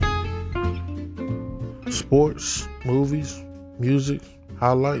sports, movies, music,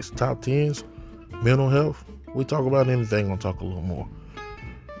 highlights, top 10s, mental health. We talk about anything, gonna talk a little more.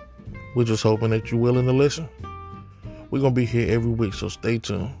 We're just hoping that you're willing to listen. We're gonna be here every week, so stay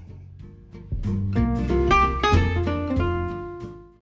tuned.